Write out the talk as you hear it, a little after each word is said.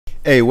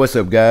Hey, what's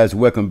up guys?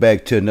 Welcome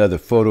back to another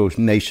Photo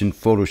Nation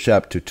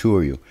Photoshop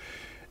tutorial.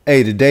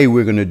 Hey, today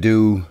we're going to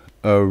do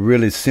a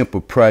really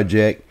simple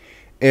project.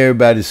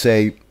 Everybody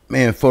say,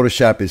 man,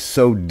 Photoshop is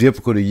so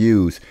difficult to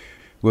use.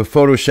 Well,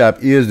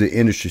 Photoshop is the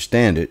industry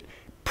standard.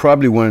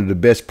 Probably one of the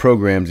best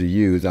programs to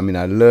use. I mean,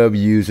 I love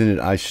using it.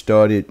 I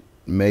started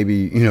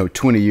maybe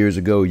 20 years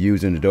ago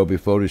using Adobe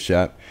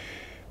Photoshop.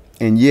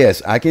 And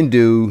yes, I can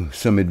do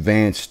some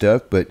advanced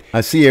stuff, but I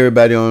see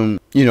everybody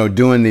on,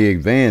 doing the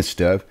advanced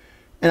stuff.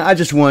 And I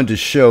just wanted to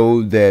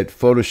show that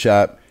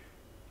Photoshop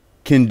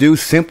can do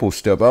simple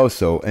stuff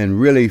also and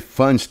really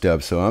fun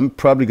stuff. So I'm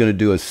probably going to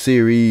do a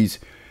series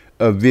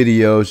of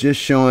videos just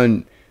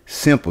showing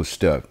simple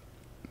stuff.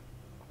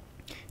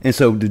 And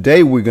so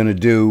today we're going to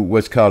do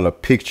what's called a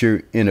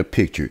picture in a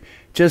picture.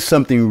 Just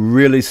something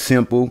really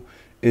simple.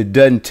 It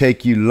doesn't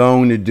take you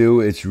long to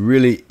do. It's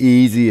really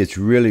easy. It's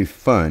really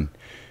fun.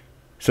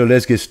 So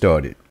let's get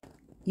started.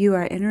 You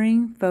are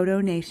entering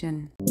Photo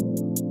Nation.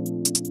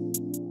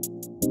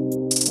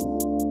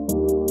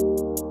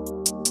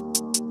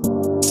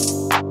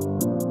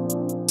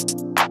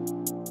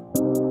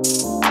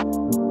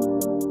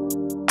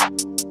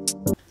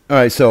 All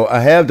right, so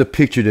I have the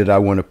picture that I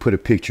want to put a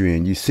picture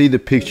in. You see the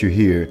picture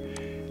here.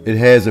 It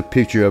has a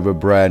picture of a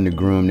bride and a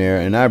groom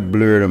there, and I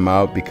blurred them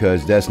out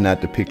because that's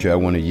not the picture I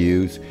want to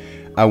use.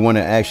 I want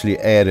to actually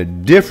add a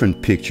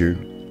different picture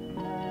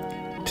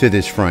to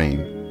this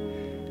frame.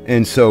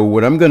 And so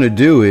what I'm going to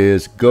do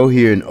is go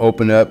here and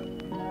open up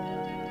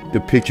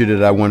the picture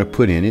that I want to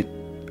put in it.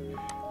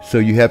 So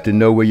you have to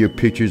know where your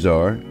pictures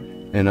are.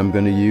 And I'm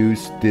going to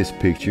use this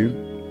picture.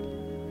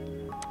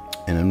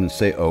 And I'm going to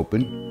say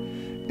open.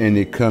 And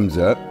it comes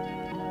up.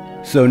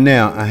 So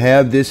now I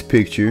have this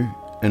picture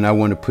and I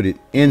want to put it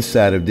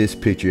inside of this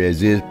picture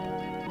as if,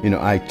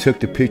 I took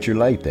the picture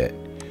like that.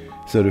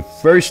 So the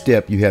first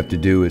step you have to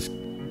do is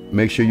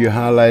make sure you're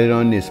highlighted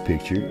on this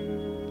picture,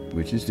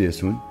 which is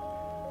this one.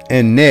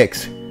 And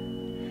next,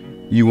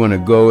 you want to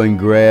go and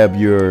grab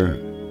your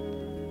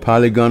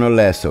polygonal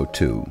lasso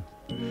tool.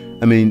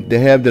 I mean, they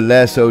have the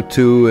lasso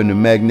tool and the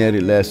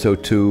magnetic lasso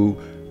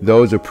tool.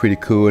 Those are pretty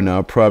cool, and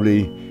I'll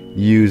probably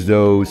use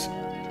those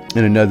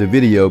in another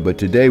video, but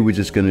today we're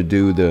just going to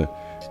do the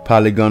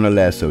polygonal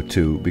lasso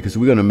tool because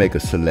we're going to make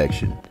a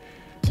selection.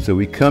 So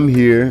we come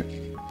here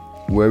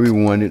where we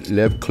want it,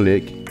 left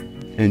click,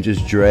 and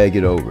just drag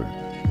it over.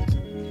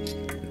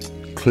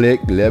 Click,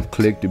 left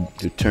click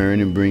to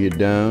turn and bring it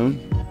down.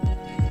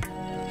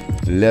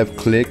 Left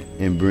click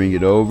and bring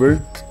it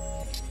over.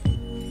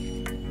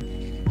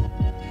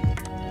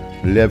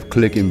 Left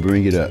click and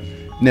bring it up.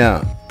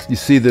 Now, you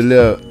see the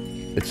little,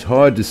 it's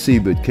hard to see,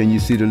 but can you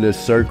see the little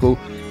circle?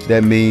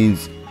 That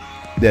means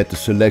that the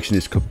selection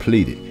is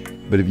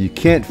completed. But if you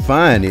can't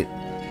find it,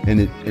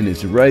 and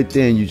it's right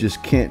there and you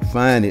just can't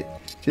find it,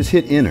 just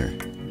hit enter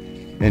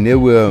and it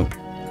will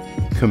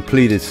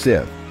complete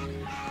itself.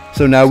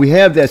 So now we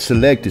have that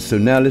selected. So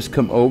now let's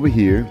come over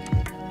here,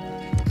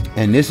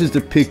 and this is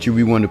the picture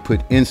we want to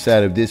put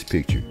inside of this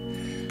picture.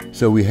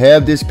 So we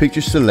have this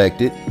picture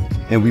selected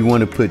and we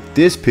want to put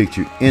this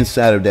picture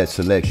inside of that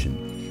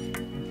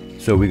selection.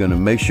 So we're going to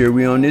make sure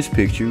we're on this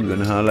picture. We're going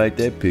to highlight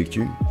that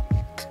picture.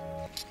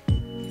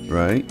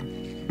 Right?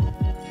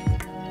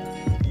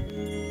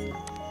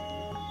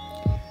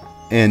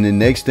 And the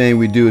next thing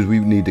we do is we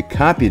need to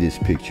copy this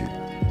picture.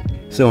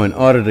 So in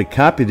order to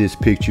copy this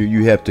picture,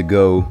 you have to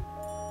go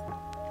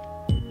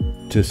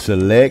to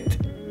select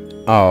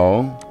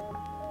all,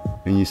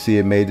 and you see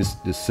it made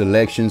the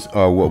selections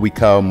are what we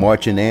call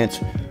marching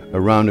ants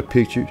around the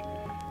picture.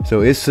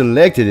 So it's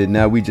selected it.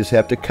 Now we just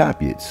have to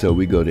copy it. So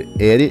we go to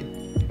edit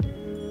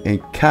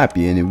and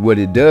copy, and what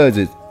it does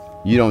is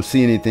you don't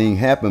see anything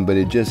happen, but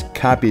it just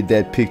copied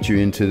that picture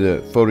into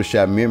the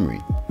Photoshop memory.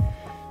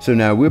 So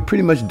now we're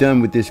pretty much done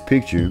with this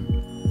picture.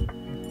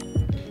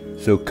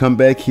 So come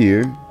back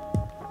here,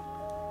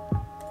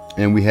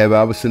 and we have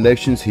our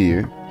selections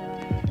here,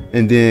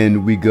 and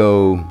then we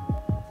go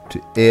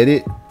to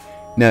edit.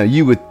 Now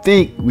you would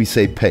think we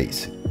say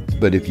paste,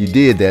 but if you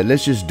did that,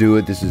 let's just do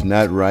it. This is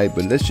not right,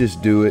 but let's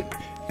just do it,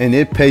 and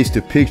it pastes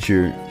the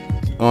picture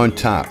on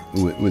top.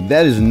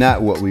 That is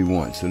not what we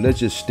want. So let's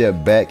just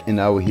step back in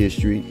our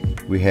history.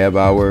 We have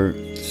our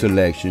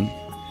selection.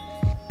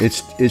 It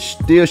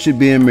still should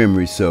be in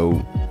memory.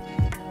 So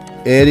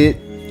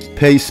edit,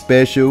 paste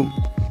special,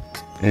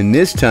 and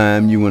this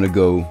time you want to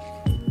go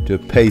to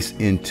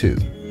paste into.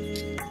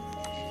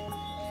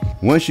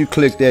 Once you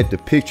click that, the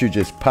picture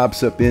just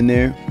pops up in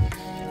there,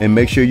 and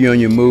make sure you're on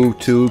your move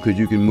tool because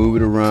you can move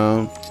it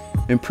around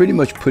and pretty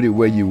much put it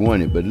where you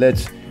want it. But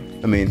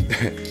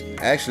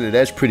actually,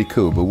 that's pretty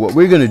cool, but what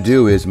we're going to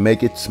do is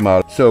make it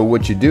smaller. So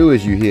what you do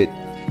is you hit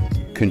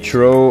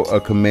Control or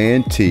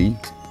Command T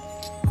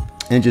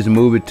and just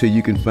move it till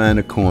you can find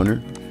a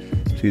corner.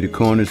 See the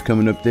corners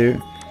coming up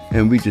there?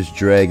 And we just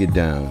drag it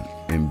down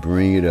and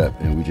bring it up.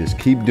 And we just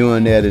keep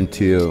doing that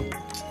until,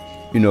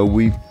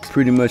 we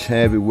pretty much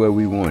have it where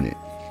we want it.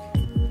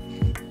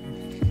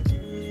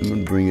 I'm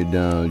going to bring it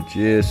down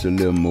just a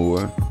little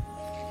more.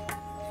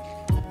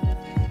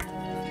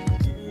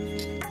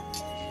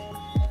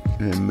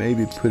 and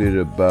maybe put it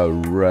about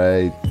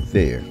right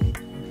there.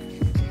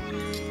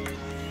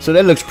 So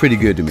that looks pretty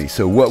good to me.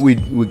 So what we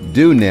would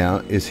do now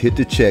is hit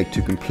the check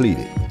to complete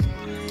it.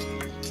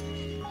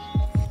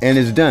 And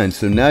it's done.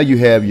 So now you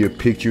have your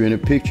picture in a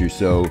picture.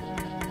 So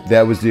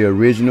that was the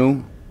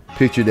original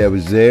picture that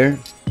was there,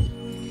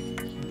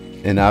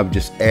 and I've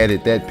just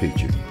added that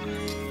picture.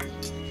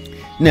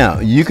 Now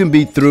you can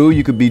be through,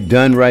 you could be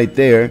done right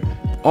there,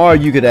 or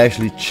you could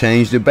actually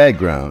change the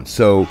background.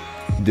 So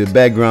the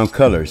background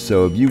color.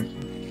 So if you,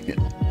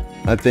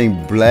 I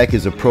think black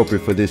is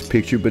appropriate for this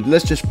picture, but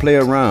let's just play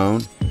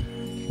around.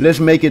 Let's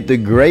make it the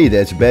gray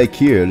that's back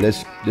here.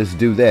 Let's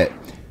do that.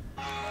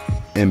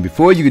 And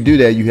before you can do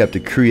that, you have to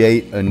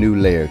create a new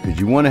layer because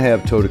you want to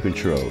have total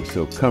control.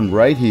 So come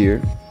right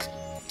here.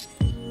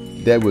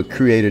 That will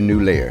create a new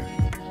layer.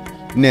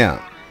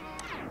 Now,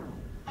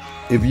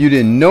 if you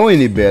didn't know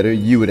any better,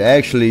 you would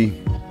actually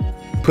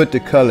put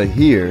the color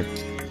here,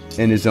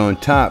 and it's on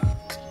top,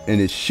 and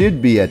it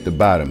should be at the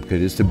bottom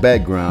because it's the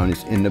background.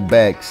 It's in the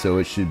back, so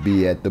it should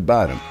be at the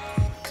bottom.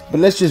 But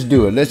let's just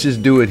do it. Let's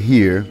just do it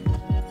here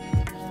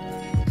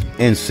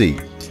and see.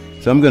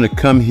 So I'm going to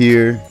come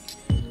here,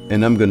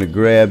 and I'm going to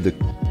grab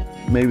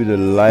maybe the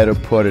lighter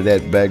part of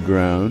that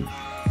background,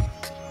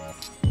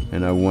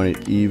 and I want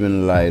it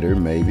even lighter.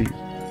 Maybe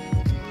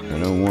I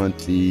don't want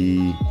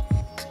the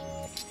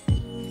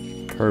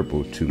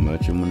purple too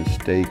much. I'm going to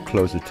stay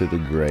closer to the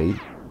gray.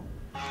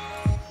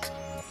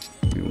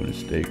 You want to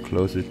stay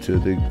closer to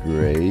the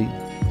gray.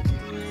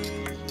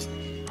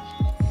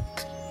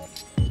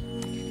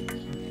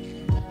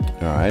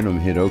 All right, I'm going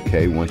to hit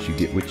OK once you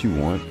get what you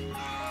want.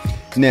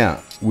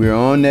 Now we're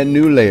on that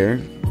new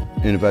layer,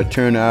 and if I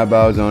turn the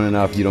eyeballs on and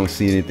off, you don't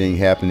see anything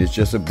happen. It's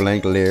just a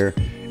blank layer.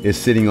 It's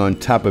sitting on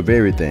top of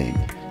everything.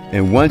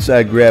 And once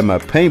I grab my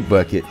paint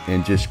bucket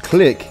and just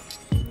click,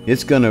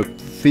 it's gonna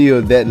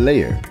fill that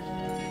layer.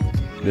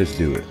 Let's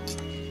do it.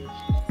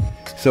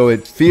 So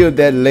it filled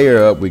that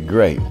layer up with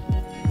gray.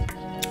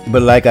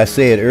 But like I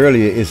said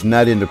earlier, it's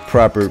not in the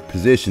proper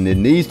position. It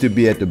needs to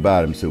be at the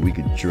bottom. So we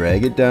could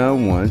drag it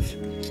down once,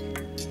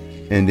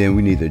 and then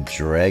we need to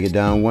drag it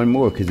down one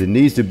more because it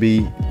needs to be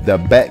the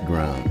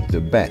background,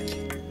 the back.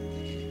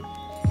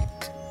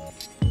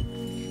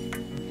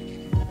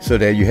 So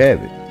there you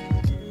have it.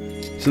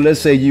 So let's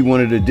say you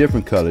wanted a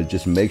different color.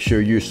 Just make sure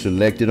you're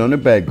selected on the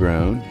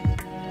background,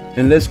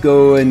 and let's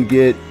go and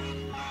get,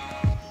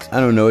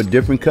 I don't know, a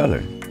different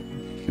color.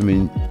 I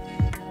mean,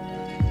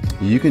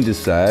 you can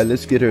decide.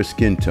 Let's get her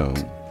skin tone.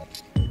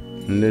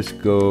 And let's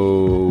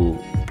go,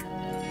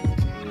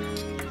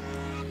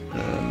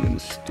 I'm gonna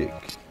stick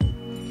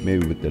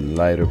maybe with the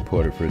lighter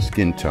part of her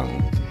skin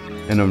tone,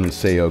 and I'm gonna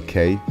say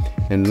OK.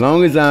 And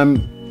long as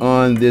I'm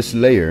on this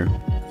layer,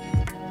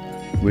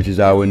 which is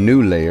our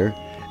new layer,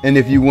 and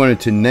if you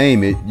wanted to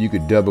name it, you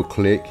could double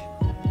click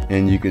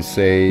and you could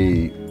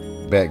say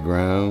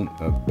background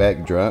or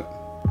backdrop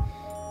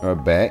or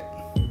back,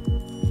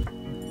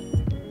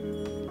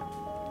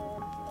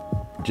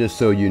 just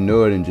so you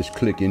know it, and just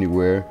click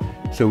anywhere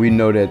so we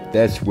know that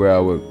that's where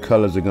our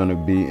colors are going to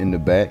be in the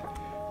back.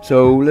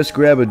 So let's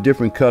grab a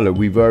different color.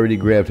 We've already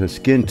grabbed her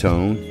skin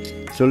tone,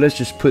 so let's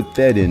just put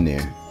that in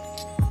there.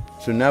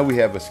 So now we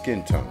have a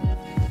skin tone.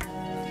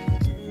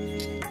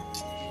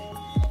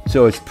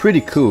 So it's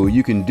pretty cool.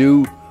 You can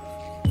do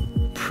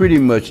pretty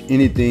much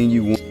anything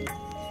you want.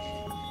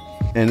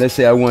 And let's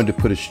say I wanted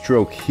to put a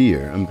stroke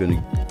here. I'm going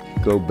to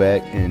go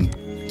back and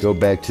go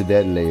back to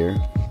that layer.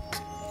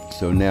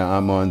 So now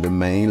I'm on the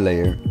main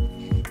layer.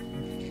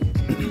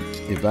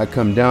 If I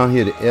come down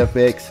here to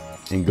FX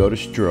and go to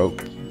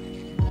stroke,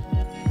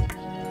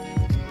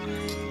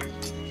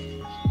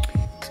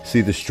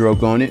 see the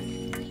stroke on it?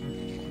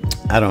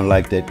 I don't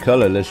like that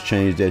color. Let's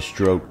change that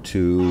stroke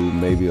to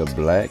maybe a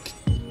black.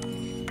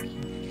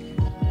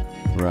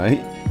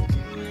 Right?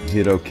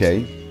 Hit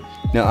OK.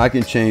 Now I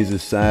can change the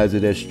size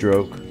of that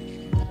stroke,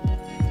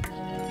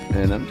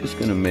 and I'm just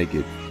going to make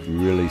it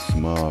really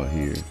small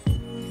here.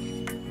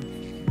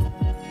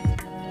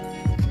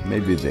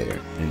 Maybe there,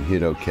 and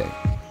hit OK.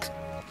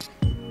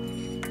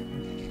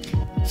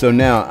 So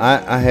now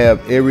I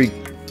have everything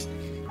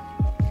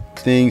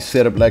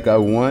set up like I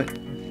want.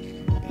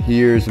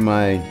 Here's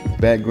my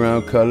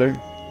background color.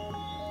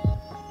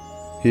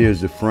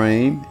 Here's the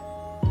frame.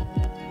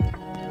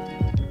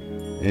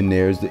 And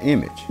there's the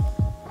image.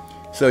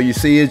 So you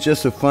see, it's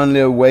just a fun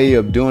little way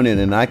of doing it,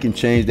 and I can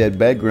change that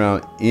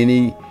background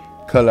any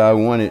color I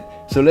want it.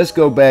 So let's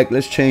go back,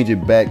 let's change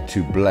it back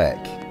to black.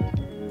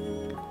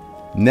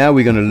 Now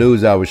we're going to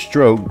lose our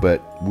stroke,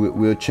 but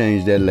we'll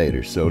change that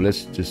later. So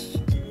let's just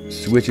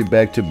switch it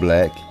back to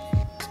black,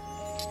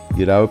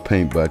 get our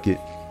paint bucket.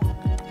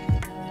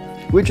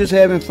 We're just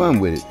having fun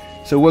with it.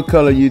 So what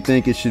color you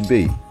think it should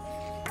be?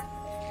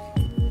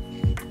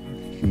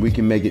 We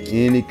can make it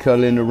any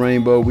color in the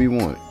rainbow we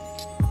want.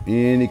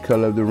 Any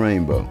color of the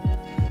rainbow.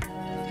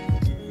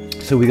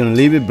 So we're going to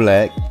leave it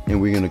black, and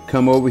we're going to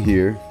come over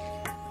here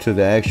to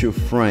the actual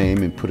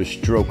frame and put a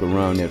stroke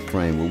around that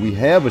frame. Well, we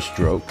have a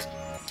stroke.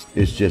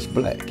 It's just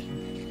black.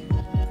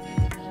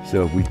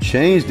 So if we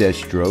change that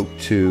stroke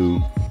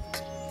to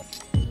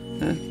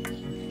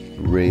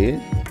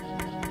red,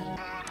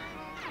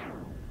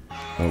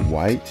 a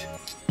white.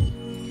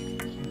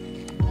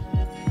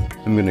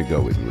 I'm gonna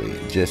go with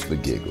red just for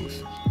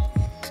giggles.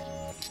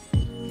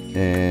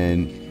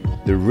 And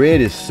the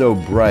red is so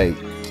bright,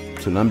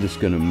 so I'm just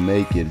gonna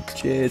make it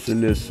just a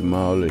little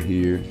smaller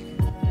here.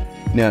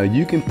 Now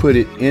you can put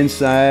it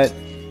inside,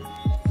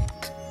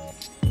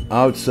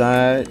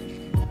 outside,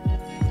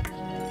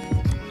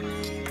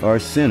 or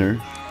center.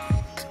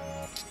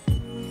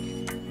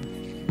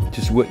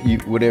 Just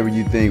whatever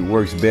you think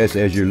works best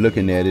as you're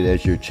looking at it,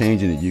 as you're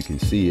changing it, you can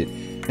see it.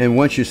 And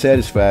once you're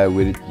satisfied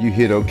with it, you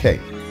hit OK.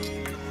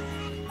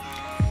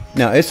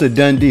 Now it's a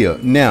done deal.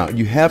 Now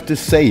you have to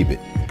save it.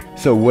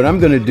 So what I'm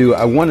going to do,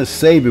 I want to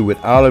save it with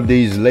all of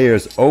these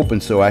layers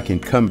open so I can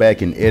come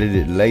back and edit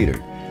it later.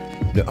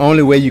 The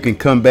only way you can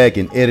come back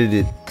and edit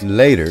it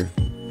later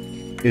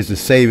is to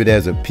save it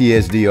as a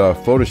PSD or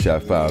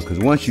Photoshop file, because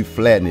once you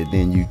flatten it,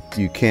 then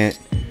you can't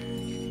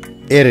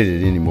edit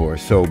it anymore.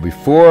 So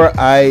before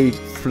I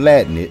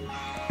flatten it,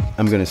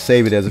 I'm going to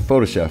save it as a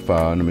Photoshop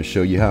file, and I'm going to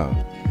show you how.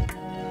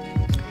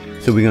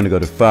 So we're going to go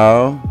to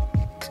File,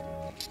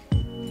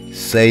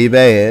 Save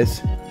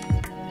As.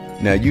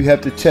 Now you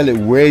have to tell it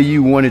where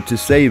you want it to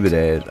save it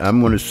as.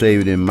 I'm going to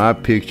save it in my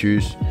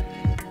pictures,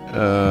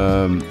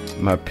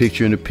 my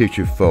picture in the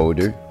picture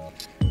folder.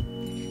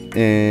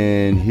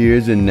 And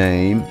here's a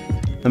name.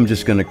 I'm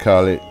just going to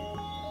call it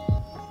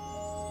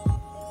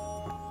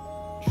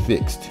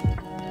Fixed.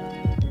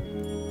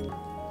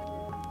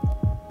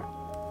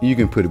 You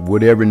can put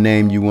whatever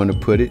name you want to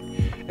put it.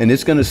 And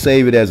it's going to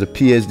save it as a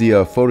PSD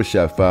or a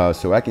Photoshop file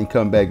so I can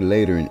come back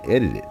later and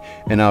edit it.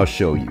 And I'll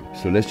show you.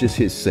 So let's just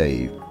hit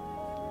save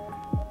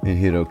and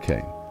hit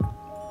OK.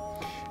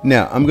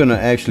 Now I'm going to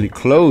actually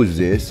close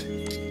this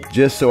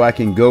just so I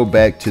can go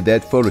back to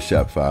that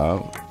Photoshop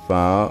file.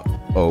 File,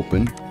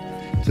 open.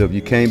 So if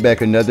you came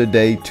back another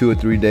day, 2 or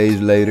 3 days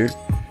later,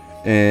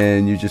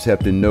 and you just have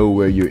to know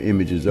where your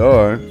images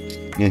are,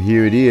 and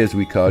here it is,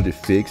 we called it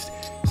Fixed.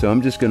 So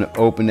I'm just going to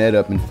open that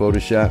up in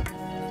Photoshop,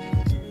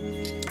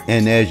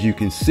 and as you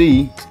can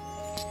see,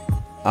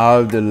 all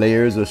of the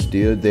layers are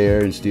still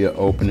there and still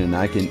open, and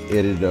I can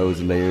edit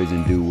those layers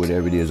and do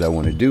whatever it is I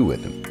want to do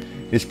with them.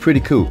 It's pretty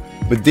cool.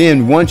 But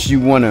then once you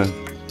want to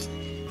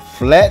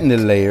flatten the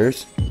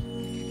layers,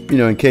 you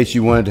know, in case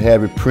you wanted to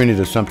have it printed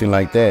or something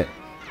like that,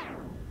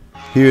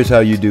 here's how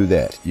you do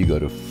that. You go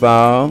to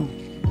File,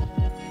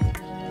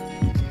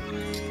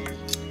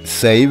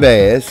 Save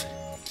As,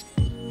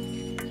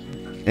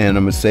 and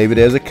I'm going to save it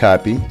as a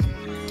copy.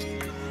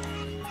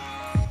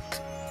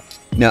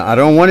 Now I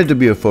don't want it to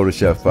be a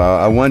Photoshop file.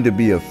 I want it to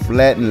be a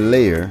flattened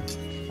layer,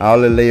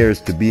 all the layers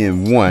to be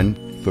in one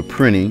for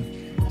printing.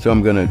 So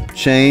I'm going to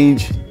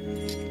change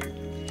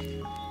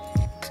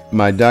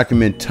my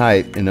document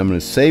type, and I'm going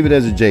to save it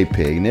as a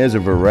JPEG. And there's a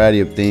variety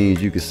of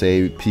things you can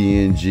save,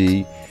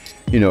 PNG,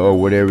 you know, or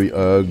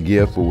whatever,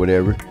 GIF or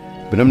whatever.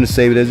 But I'm going to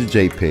save it as a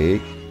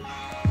JPEG.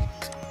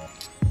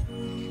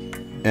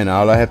 And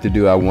all I have to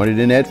do, I want it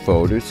in that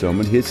folder, so I'm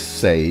going to hit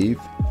save.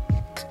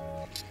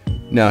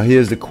 Now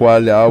here's the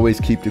quality. I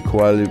always keep the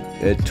quality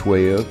at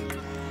 12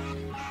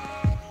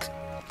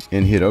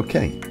 and hit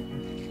OK.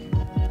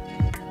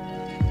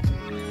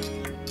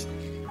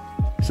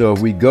 So if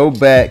we go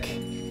back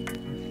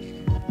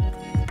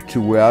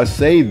to where I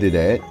saved it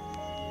at,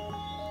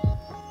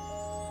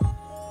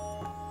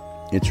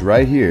 it's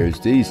right here. It's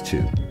these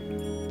two.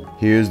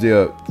 Here's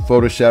the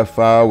Photoshop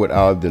file with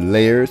all the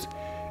layers,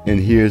 and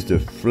here's the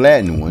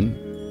flattened one,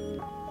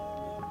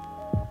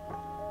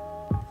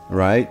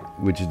 right,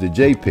 which is the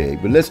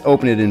JPEG. But let's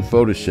open it in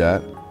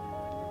Photoshop.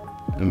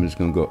 I'm just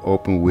going to go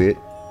open with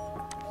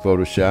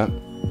Photoshop,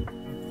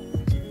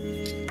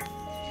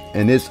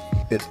 and it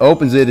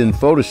opens it in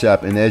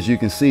Photoshop, and as you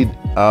can see,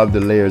 all the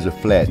layers are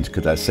flattened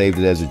because I saved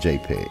it as a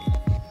JPEG.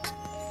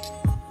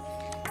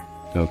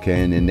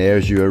 Okay, and then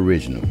there's your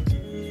original.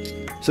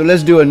 So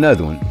let's do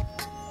another one.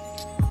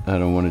 I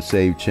don't want to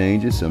save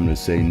changes, so I'm going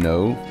to say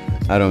no.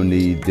 I don't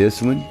need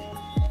this one.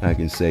 I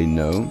can say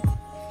no.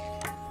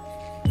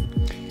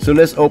 So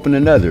let's open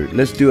another.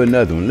 Let's do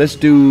another one. Let's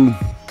do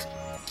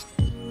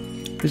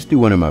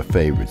one of my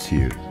favorites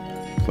here.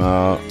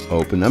 File,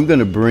 open. I'm going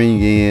to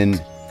bring in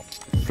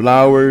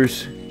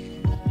flowers.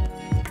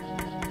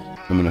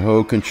 I'm going to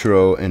hold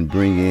Control and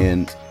bring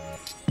in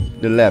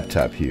the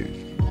laptop here.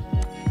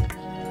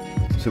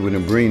 So we're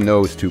going to bring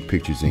those two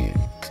pictures in.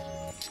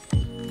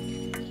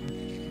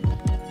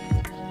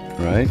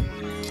 Right?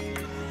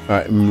 All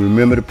right,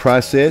 remember the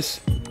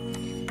process.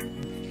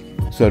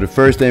 So the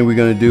first thing we're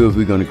going to do is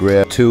we're going to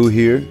grab tool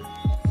here,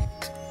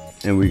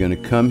 and we're going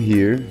to come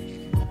here,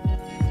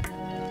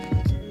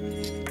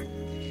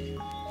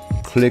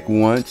 click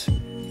once,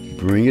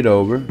 bring it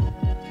over,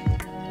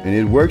 and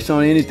it works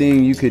on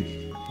anything you could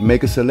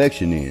make a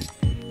selection in.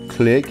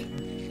 Click,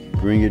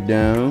 bring it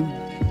down,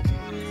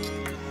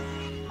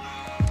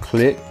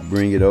 click,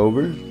 bring it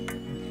over.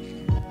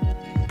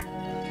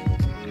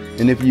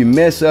 And if you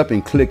mess up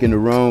and click in the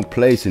wrong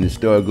place and it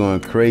starts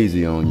going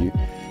crazy on you,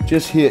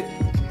 just hit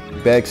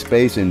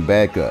backspace and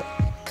back up.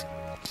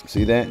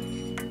 See that?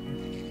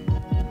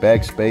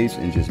 backspace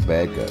and just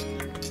back up.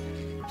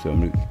 So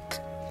I'm going to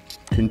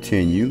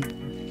continue.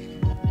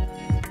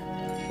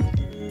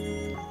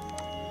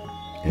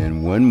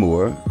 And one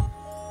more.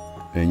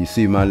 And you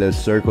see my little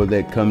circle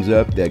that comes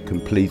up, that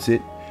completes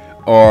it.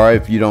 Or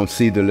if you don't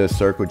see the little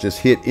circle, just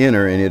hit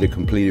enter and it'll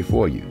complete it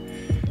for you.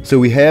 So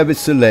we have it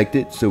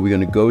selected. So we're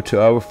going to go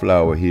to our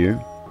flower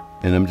here.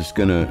 And I'm just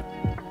going to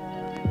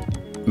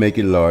make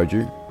it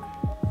larger.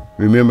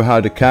 Remember how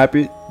to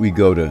copy it? We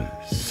go to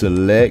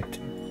select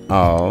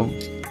all.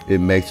 It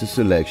makes a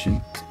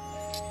selection.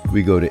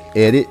 We go to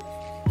edit,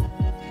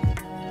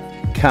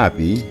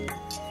 copy.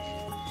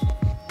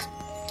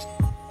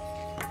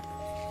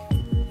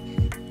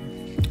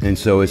 And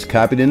so it's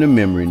copied into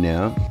memory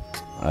now.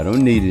 I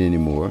don't need it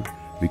anymore.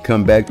 We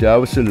come back to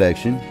our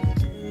selection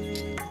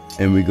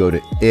and we go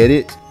to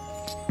edit.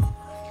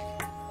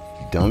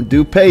 Don't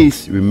do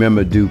paste.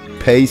 Remember, do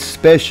paste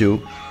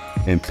special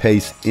and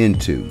paste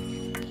into.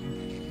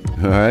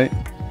 All right.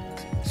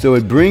 So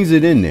it brings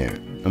it in there.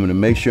 I'm going to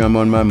make sure I'm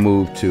on my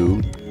move tool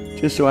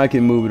just so I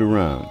can move it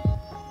around.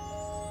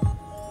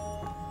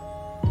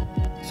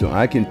 So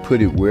I can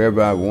put it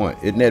wherever I want.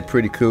 Isn't that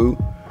pretty cool?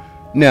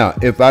 Now,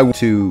 if I want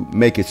to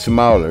make it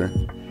smaller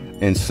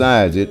and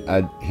size it,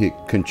 I hit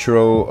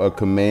Control or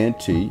Command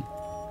T.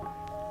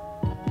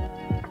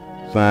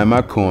 Find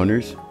my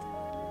corners.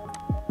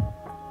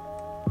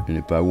 And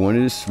if I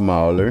wanted it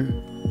smaller,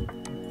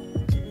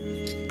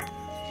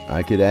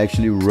 I could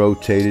actually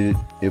rotate it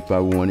if I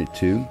wanted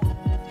to.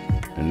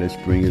 And let's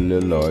bring it a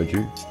little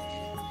larger.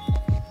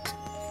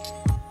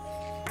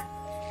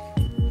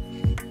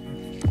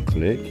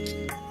 Click.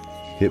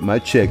 Hit my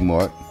check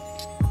mark.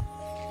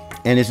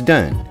 And it's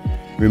done.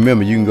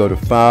 Remember, you can go to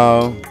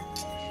File,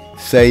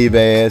 Save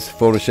As,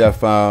 Photoshop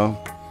File,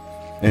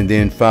 and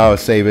then File,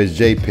 Save as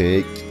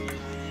JPEG,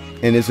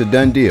 and it's a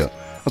done deal.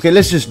 Okay,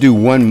 let's just do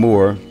one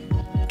more.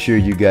 Make sure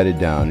you got it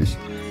down. It's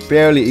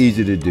fairly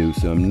easy to do,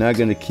 so I'm not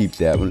going to keep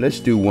that one. Let's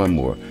do one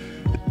more.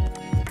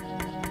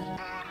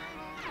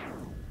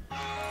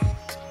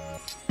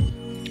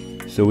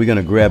 So we're going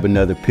to grab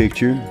another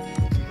picture.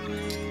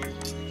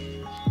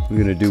 We're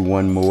going to do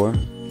one more.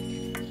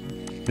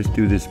 Let's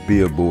do this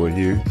billboard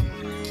here.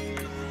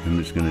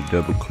 I'm just going to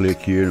double click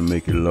here to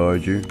make it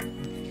larger.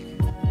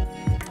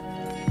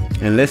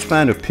 And let's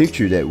find a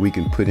picture that we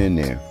can put in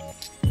there.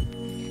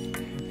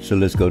 So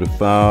let's go to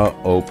File,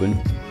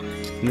 Open.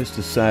 Let's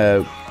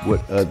decide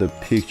what other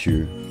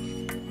picture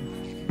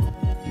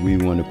we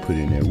want to put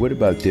in there. What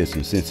about this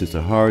one? Since it's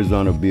a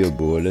horizontal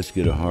billboard, let's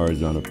get a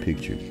horizontal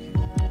picture.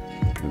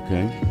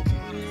 Okay.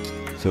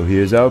 So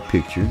here's our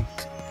picture.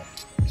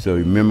 So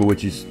remember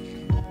what you're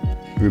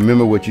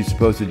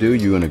supposed to do.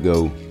 You're going to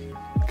go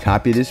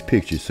copy this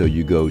picture. So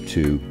you go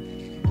to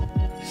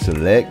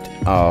select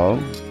all.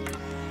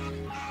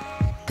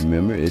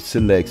 Remember, it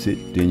selects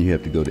it. Then you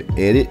have to go to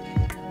edit,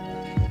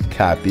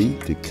 copy,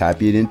 to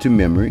copy it into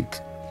memory.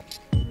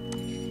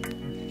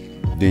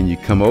 Then you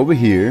come over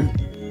here,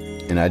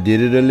 and I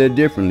did it a little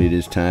differently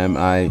this time.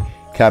 I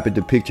copied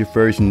the picture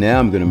first. Now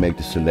I'm going to make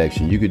the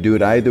selection. You could do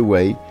it either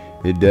way.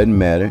 It doesn't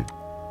matter.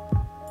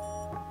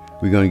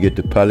 We're going to get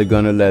the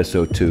polygonal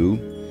lasso tool,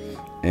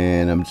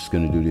 and I'm just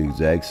going to do the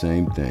exact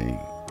same thing.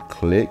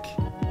 Click.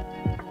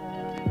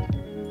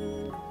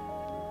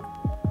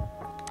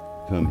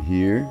 Come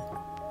here.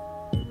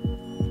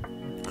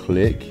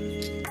 Click.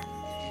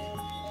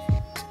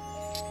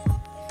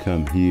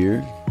 Come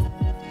here.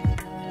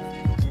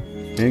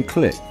 And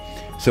click.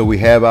 So we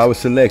have our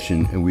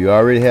selection, and we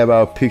already have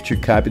our picture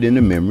copied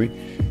into memory.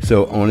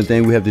 So only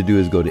thing we have to do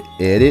is go to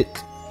edit.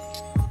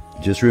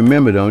 Just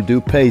remember, don't do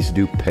paste,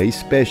 do paste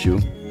special.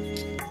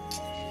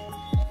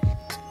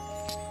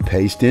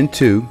 Paste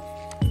into.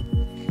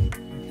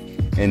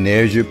 And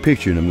there's your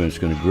picture. And I'm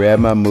just going to grab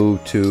my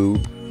move tool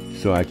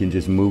so I can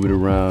just move it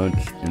around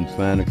and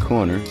find a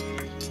corner.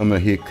 I'm going to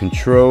hit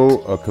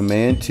Control or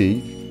Command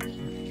T.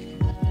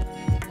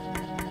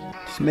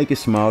 Just make it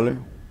smaller.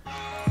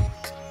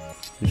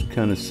 Just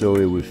kind of so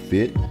it would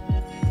fit.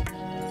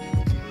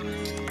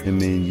 I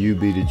mean, you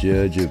be the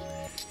judge of,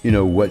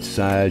 what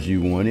size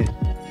you want it.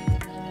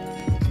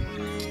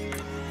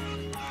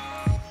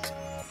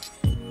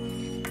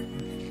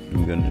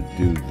 I'm going to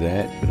do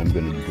that, but I'm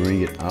going to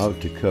bring it out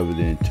to cover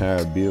the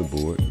entire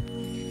billboard.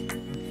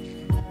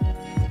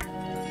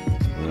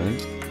 All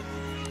right.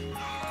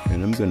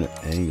 And I'm going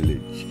to angle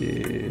it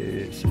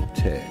just a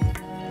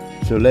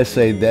tad. So let's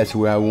say that's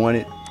where I want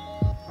it.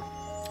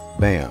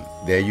 Bam.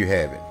 There you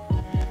have it.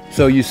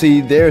 So you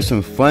see, there are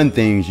some fun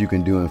things you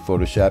can do in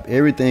Photoshop.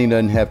 Everything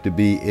doesn't have to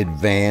be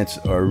advanced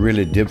or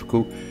really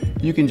difficult.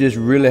 You can just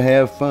really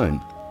have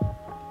fun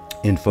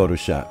in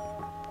Photoshop.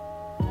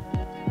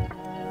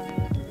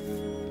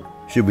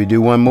 Should we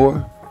do one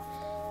more?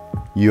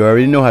 You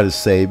already know how to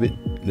save it.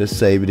 Let's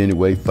save it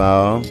anyway.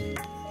 File,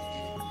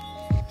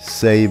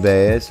 Save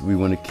As. We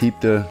want to keep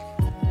the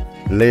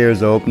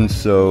layers open,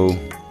 so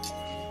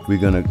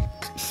we're going to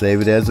save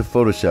it as a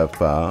Photoshop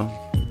file.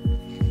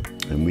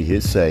 And we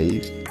hit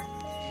Save.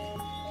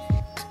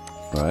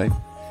 Right?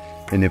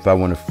 And if I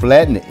want to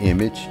flatten the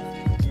image,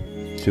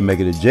 To make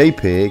it a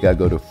JPEG, I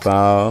go to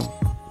File,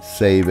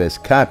 Save as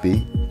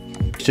Copy.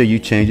 So you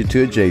change it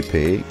to a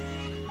JPEG,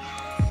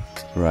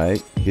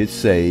 right? Hit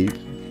Save,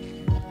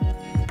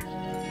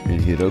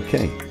 and hit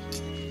OK.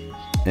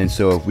 And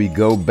so if we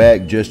go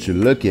back just to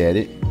look at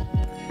it,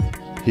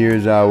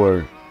 here's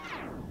our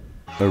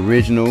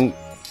original,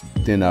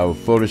 then our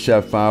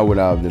Photoshop file with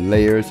all the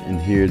layers, and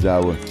here's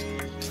our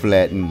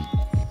flattened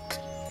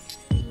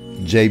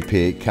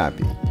JPEG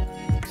copy.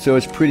 So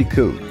it's pretty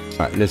cool. All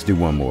right, let's do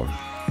one more.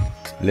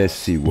 Let's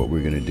see what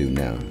we're gonna do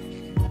now.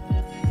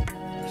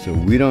 So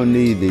we don't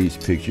need these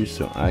pictures,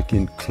 so I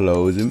can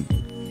close them.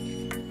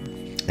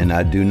 And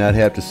I do not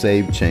have to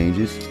save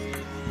changes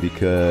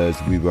because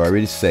we've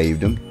already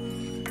saved them.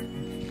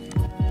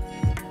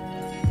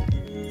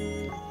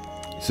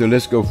 So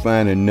let's go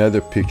find another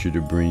picture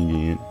to bring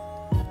in.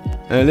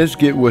 And let's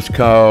get what's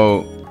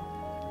called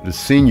the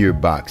senior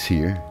box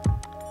here.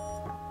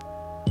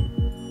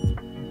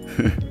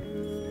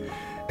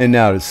 And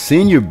now the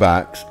senior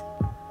box,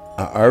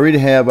 I already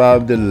have all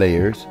of the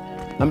layers.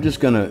 I'm just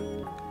gonna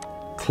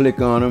click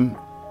on them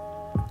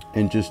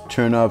and just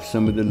turn off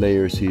some of the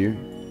layers here.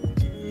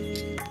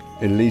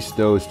 At least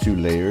those 2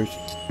 layers.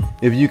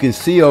 If you can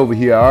see over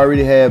here, I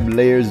already have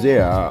layers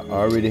there. I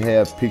already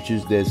have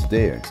pictures that's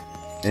there.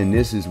 And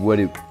this is what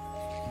it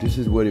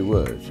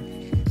was.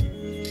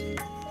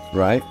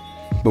 Right?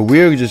 But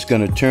we're just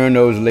gonna turn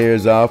those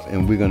layers off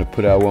and we're gonna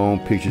put our own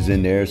pictures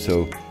in there.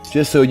 So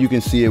just so you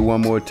can see it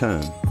one more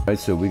time. Right,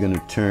 so we're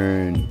gonna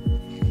turn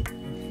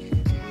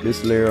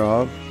this layer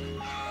off.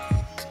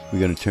 We're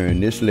gonna turn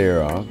this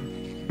layer off.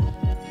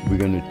 We're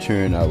gonna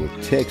turn our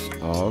text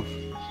off.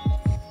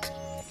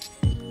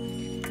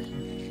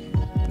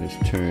 Let's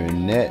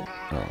turn that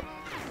off.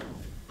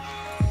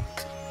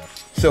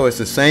 So it's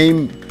the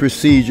same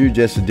procedure,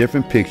 just a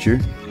different picture.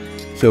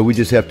 So we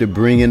just have to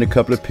bring in a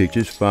couple of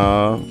pictures.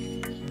 File,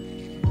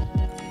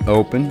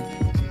 open,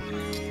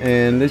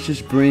 and let's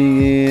just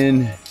bring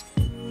in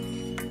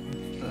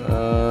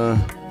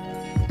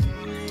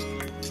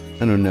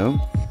I don't know.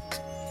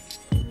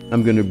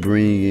 I'm gonna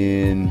bring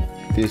in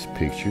this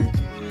picture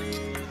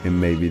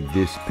and maybe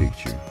this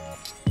picture.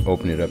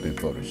 Open it up in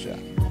Photoshop.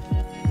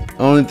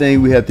 Only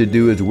thing we have to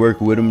do is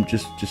work with them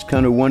just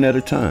kind of one at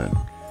a time.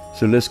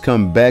 So let's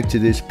come back to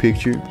this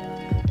picture,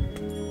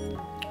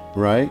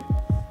 right?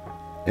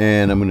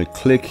 And I'm gonna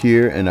click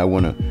here and I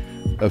wanna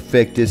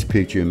affect this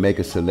picture and make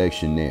a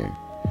selection there.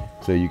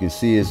 So you can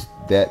see it's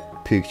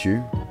that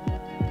picture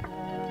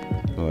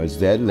or it's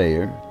that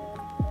layer.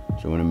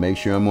 So I want to make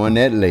sure I'm on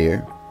that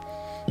layer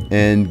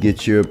and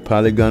get your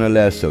polygonal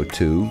lasso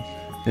tool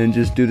and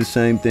just do the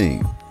same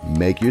thing.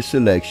 Make your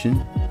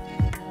selection,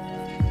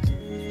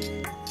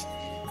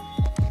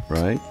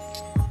 right?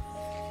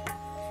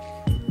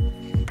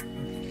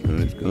 Oh,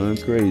 it's going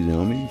crazy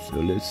on me. So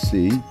let's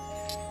see.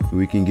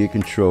 We can get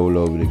control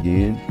over it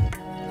again.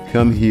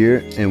 Come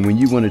here, and when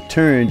you want to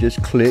turn,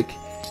 just click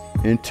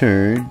and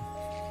turn.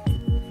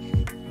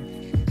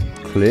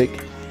 Click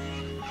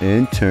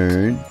and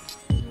turn.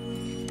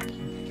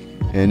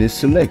 And it's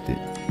selected,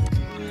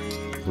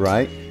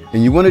 right?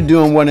 And you want to do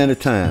them one at a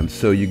time.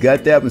 So you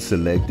got that one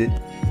selected.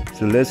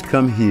 So let's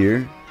come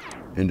here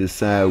and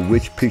decide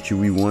which picture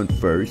we want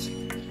first.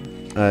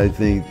 I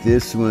think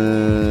this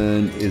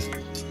one is,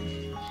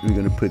 we're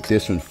going to put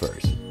this one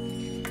first.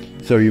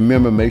 So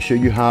remember, make sure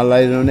you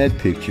highlight it on that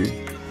picture.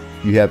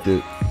 You have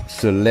to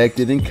select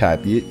it and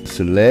copy it.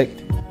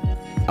 Select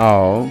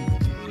all.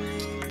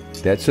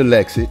 That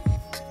selects it.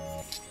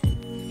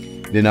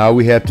 Then all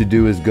we have to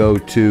do is go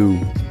to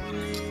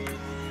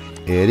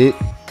edit,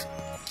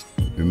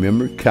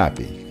 remember,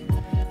 copy.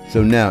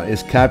 So now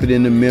it's copied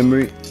in the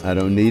memory. I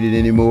don't need it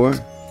anymore.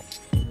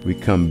 We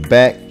come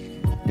back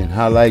and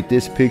highlight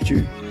this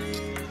picture.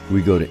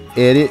 We go to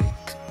edit,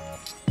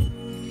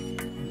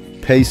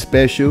 paste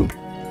special,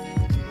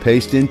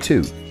 paste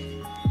into,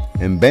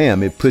 and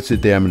bam, it puts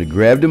it there. I'm going to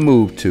grab the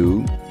move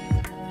tool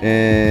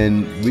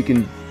and we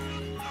can,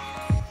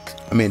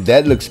 I mean,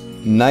 that looks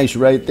nice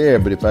right there,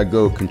 but if I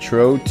go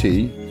Control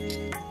T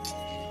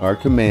or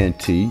Command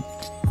T,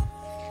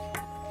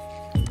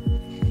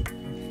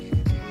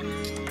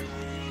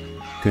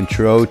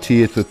 Control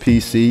T is for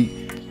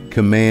PC,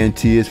 Command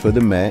T is for the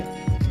Mac,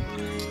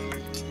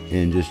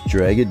 and just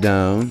drag it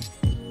down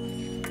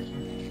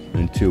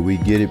until we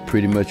get it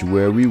pretty much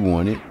where we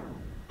want it.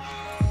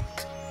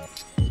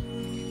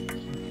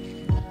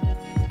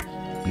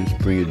 Let's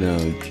bring it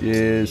down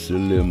just a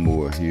little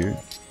more here.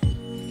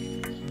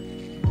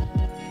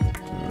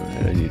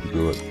 Alright, I need to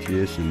go up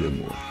just a little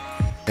more.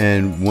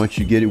 And once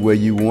you get it where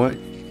you want,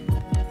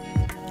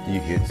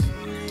 you hit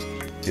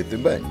the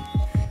button.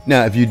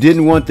 Now, if you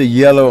didn't want the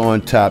yellow on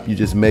top, you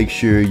just make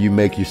sure you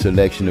make your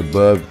selection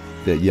above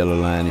that yellow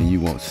line and you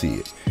won't see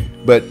it.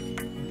 But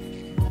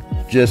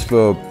just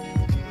for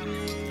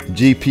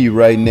GP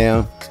right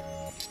now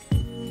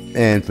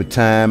and for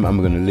time, I'm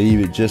going to leave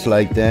it just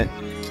like that.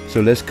 So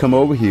let's come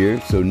over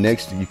here. So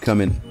next you come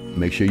in,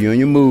 make sure you're on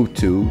your move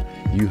tool,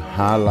 you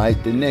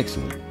highlight the next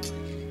one.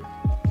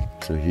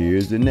 So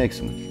here's the next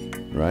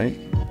one, right?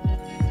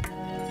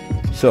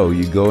 So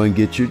you go and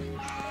get your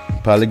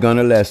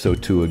polygonal lasso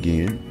tool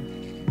again.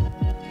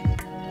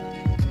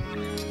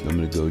 So I'm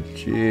going to go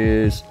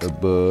just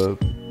above,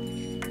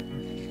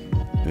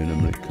 and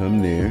I'm going to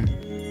come there.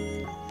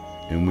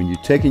 And when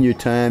you're taking your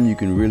time, you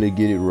can really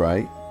get it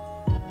right.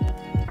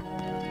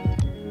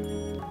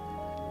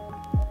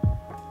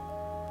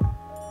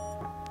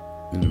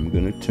 And I'm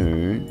going to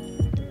turn.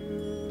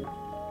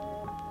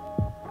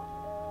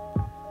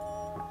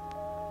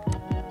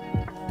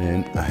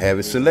 And I have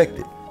it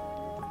selected.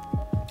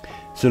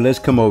 So let's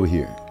come over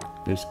here.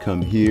 Let's come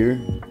here.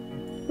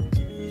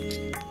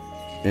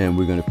 And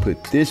we're going to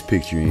put this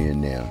picture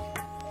in now.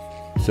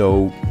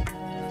 So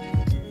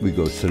we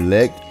go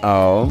select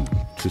all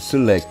to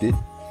select it.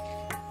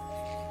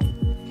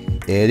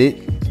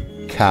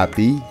 Edit,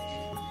 copy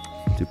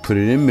to put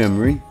it in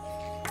memory.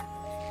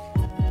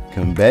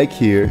 Come back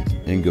here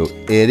and go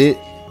edit,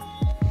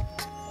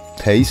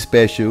 paste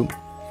special,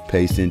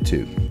 paste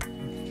into.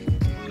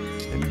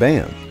 And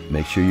bam.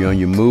 Make sure you're on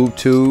your move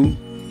tool.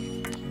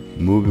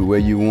 Move it where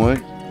you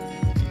want.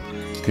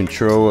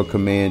 Control or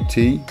Command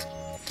T.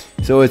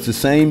 So it's the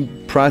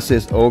same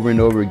process over and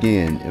over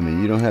again. I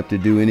mean, you don't have to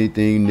do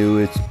anything new.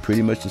 It's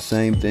pretty much the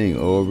same thing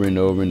over and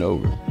over and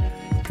over.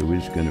 So we're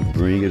just going to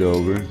bring it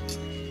over.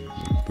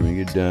 Bring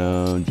it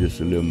down just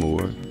a little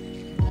more.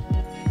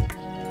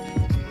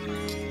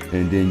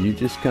 And then you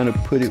just kind of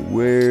put it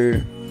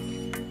where,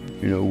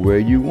 you know, where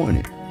you want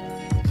it.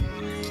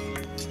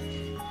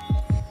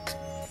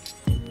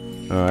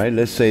 All right,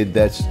 let's say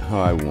that's how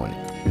I want it,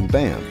 and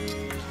bam.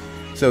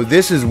 So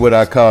this is what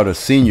I call a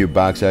senior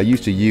box. I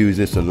used to use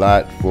this a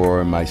lot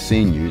for my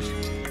seniors.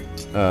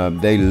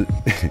 They,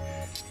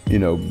 you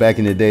know, back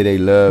in the day, they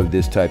loved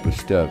this type of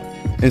stuff.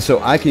 And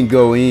so I can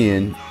go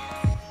in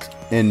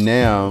and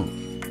now,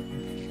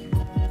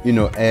 you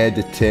know, add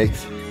the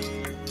text,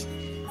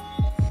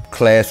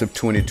 class of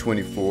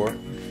 2024.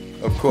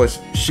 Of course,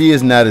 she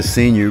is not a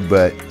senior,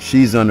 but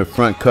she's on the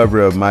front cover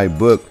of my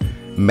book,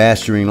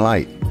 Mastering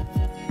Light.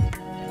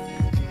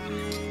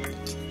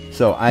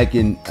 So I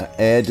can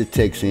add the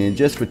text in.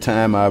 Just for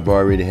time, I've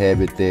already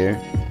have it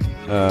there.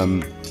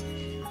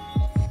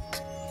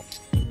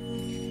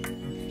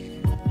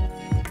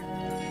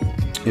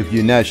 If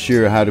you're not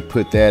sure how to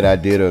put that, I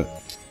did a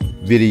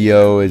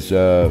video. It's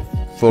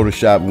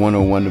Photoshop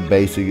 101, the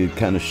basic. It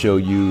kind of show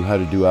you how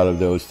to do all of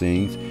those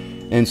things.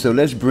 And so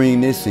let's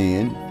bring this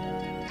in.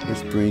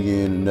 Let's bring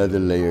in another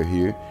layer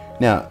here.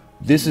 Now,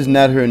 this is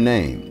not her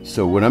name.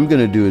 So what I'm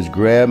going to do is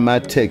grab my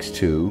text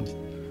tool,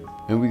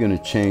 and we're going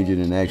to change it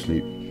and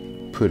actually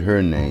put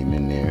her name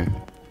in there.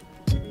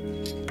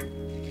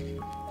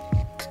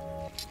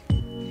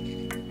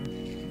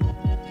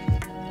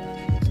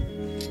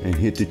 And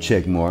hit the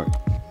check mark.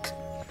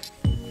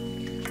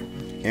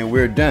 And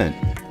we're done.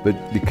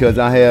 But because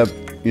I have,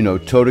 you know,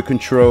 total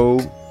control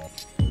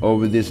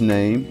over this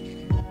name,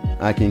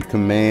 I can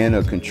Command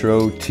or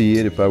Control T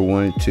it if I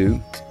wanted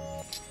to.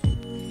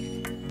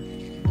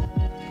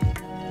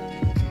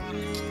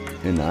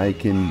 And I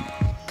can,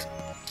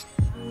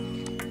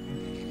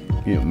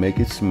 you know, make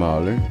it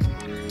smaller.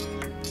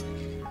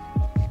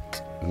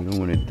 I don't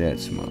want it that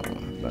small.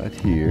 About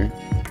here.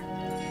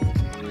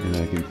 And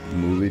I can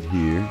move it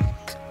here.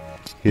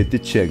 Hit the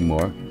check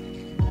mark.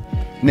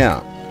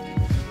 Now,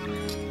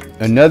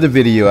 another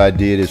video I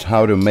did is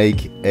how to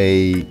make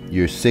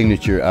your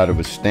signature out of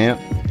a stamp.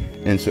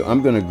 And so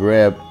I'm going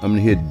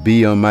to hit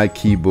B on my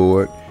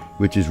keyboard,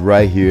 which is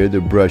right here, the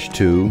brush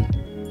tool.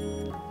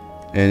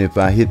 And if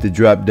I hit the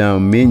drop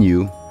down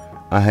menu,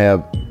 I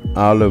have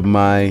all of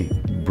my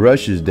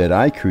brushes that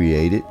I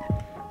created.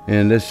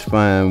 And let's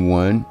find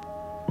one.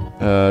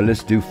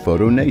 Let's do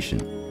Photo Nation.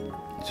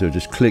 So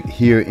just click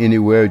here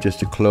anywhere just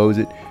to close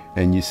it.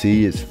 And you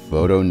see it's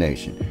Photo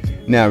Nation.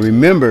 Now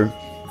remember,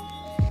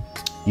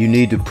 you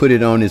need to put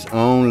it on its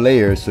own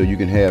layer so you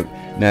can have.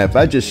 Now if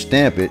I just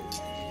stamp it,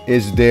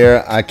 it's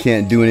there. I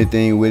can't do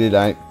anything with it.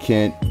 I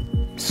can't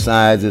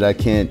size it. I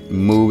can't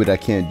move it. I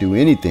can't do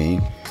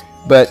anything.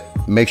 But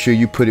make sure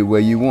you put it where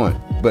you want.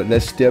 But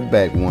let's step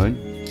back one.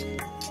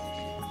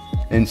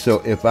 And so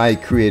if I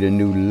create a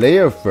new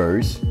layer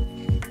first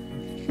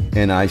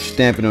and I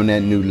stamp it on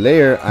that new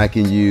layer, I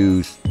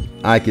can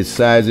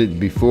size it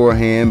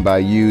beforehand by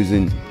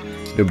using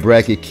the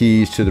bracket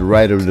keys to the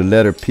right of the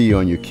letter P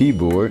on your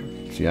keyboard.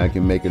 See, I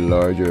can make it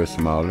larger or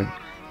smaller.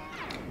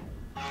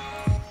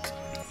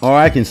 Or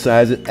I can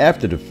size it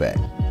after the fact.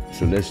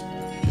 So let's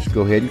just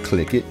go ahead and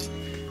click it.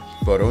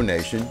 Photo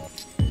Nation.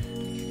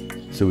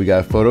 So we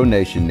got Photo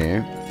Nation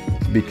there.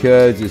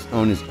 Because it's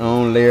on its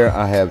own layer,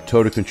 I have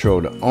total control.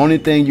 The only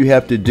thing you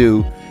have to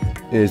do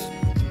is,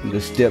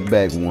 let's step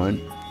back one.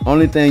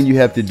 Only thing you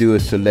have to do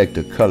is select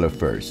a color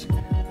first.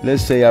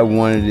 Let's say I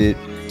wanted it,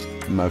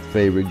 my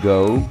favorite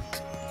gold.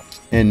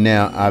 And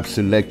now I've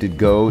selected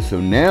gold.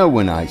 So now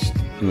when I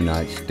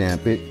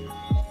stamp it,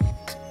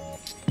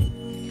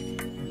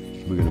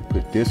 we're going to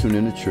put this one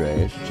in the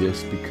trash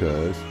just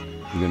because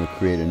we're going to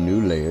create a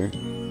new layer.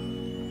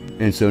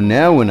 And so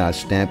now when I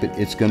stamp it,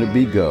 it's going to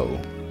be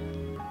gold.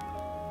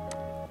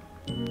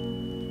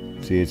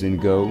 See, it's in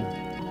gold.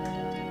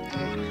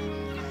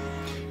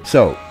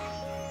 So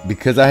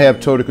because I have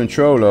total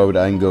control over it,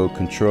 I can go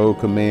Control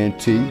Command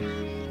T.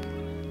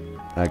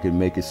 I can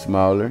make it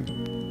smaller.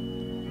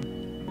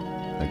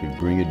 I can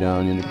bring it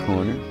down in the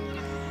corner.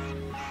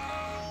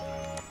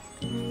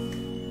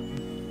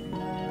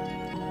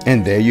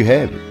 And there you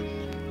have it.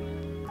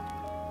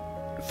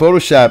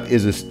 Photoshop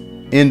is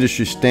an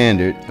industry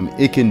standard. I mean,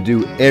 it can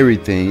do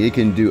everything. It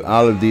can do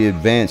all of the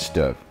advanced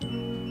stuff.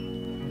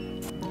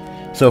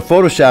 So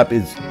Photoshop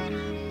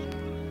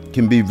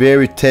can be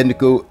very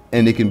technical,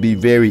 and it can be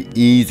very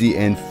easy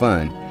and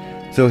fun.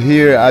 So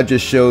here I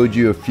just showed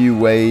you a few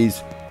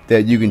ways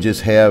that you can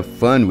just have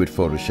fun with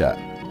Photoshop.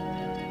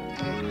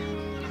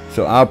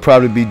 So I'll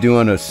probably be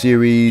doing a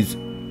series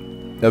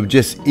of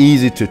just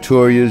easy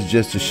tutorials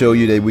just to show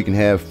you that we can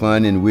have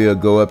fun, and we'll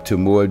go up to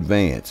more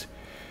advanced.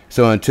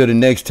 So until the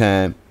next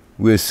time,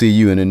 we'll see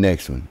you in the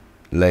next one.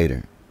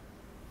 Later.